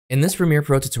In this Premiere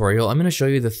Pro tutorial, I'm going to show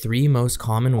you the 3 most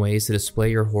common ways to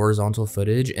display your horizontal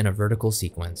footage in a vertical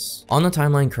sequence. On the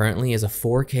timeline currently is a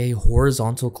 4K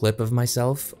horizontal clip of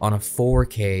myself on a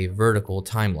 4K vertical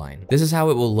timeline. This is how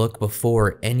it will look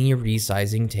before any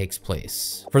resizing takes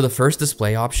place. For the first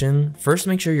display option, first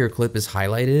make sure your clip is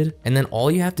highlighted, and then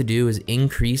all you have to do is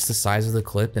increase the size of the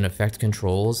clip in Effect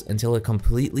Controls until it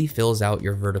completely fills out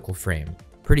your vertical frame.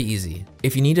 Pretty easy.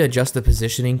 If you need to adjust the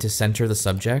positioning to center the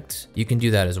subject, you can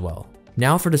do that as well.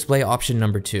 Now for display option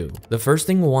number 2. The first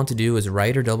thing we'll want to do is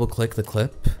right or double click the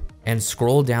clip and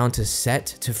scroll down to set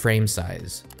to frame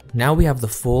size. Now we have the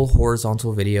full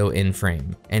horizontal video in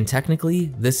frame, and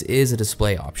technically this is a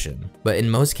display option, but in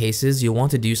most cases you'll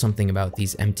want to do something about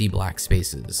these empty black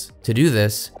spaces. To do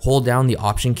this, hold down the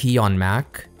Option key on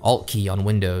Mac, Alt key on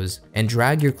Windows, and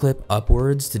drag your clip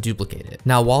upwards to duplicate it.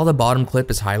 Now while the bottom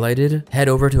clip is highlighted, head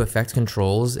over to Effect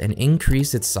Controls and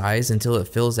increase its size until it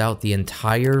fills out the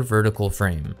entire vertical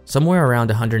frame. Somewhere around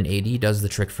 180 does the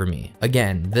trick for me.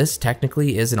 Again, this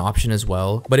technically is an option as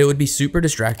well, but it would be super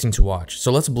distracting to watch,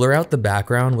 so let's blur out the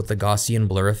background with the Gaussian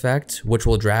blur effect, which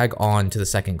will drag on to the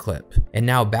second clip. And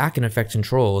now back in Effect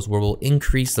Controls, where we'll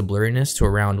increase the blurriness to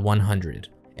around 100.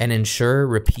 And ensure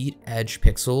repeat edge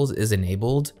pixels is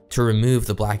enabled to remove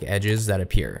the black edges that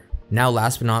appear. Now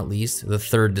last but not least, the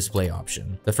third display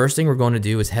option. The first thing we're going to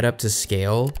do is head up to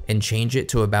scale and change it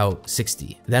to about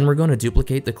 60. Then we're going to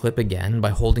duplicate the clip again by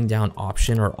holding down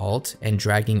Option or Alt and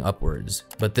dragging upwards,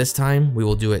 but this time we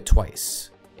will do it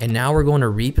twice. And now we're going to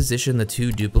reposition the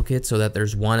 2 duplicates so that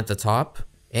there's one at the top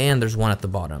and there's one at the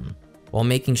bottom, while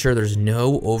making sure there's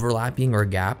no overlapping or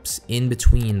gaps in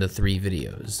between the 3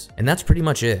 videos. And that's pretty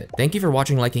much it. Thank you for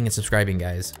watching, liking, and subscribing,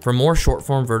 guys. For more short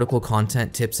form vertical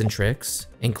content tips and tricks,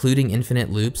 including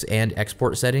infinite loops and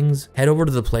export settings, head over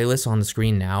to the playlist on the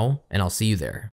screen now, and I'll see you there.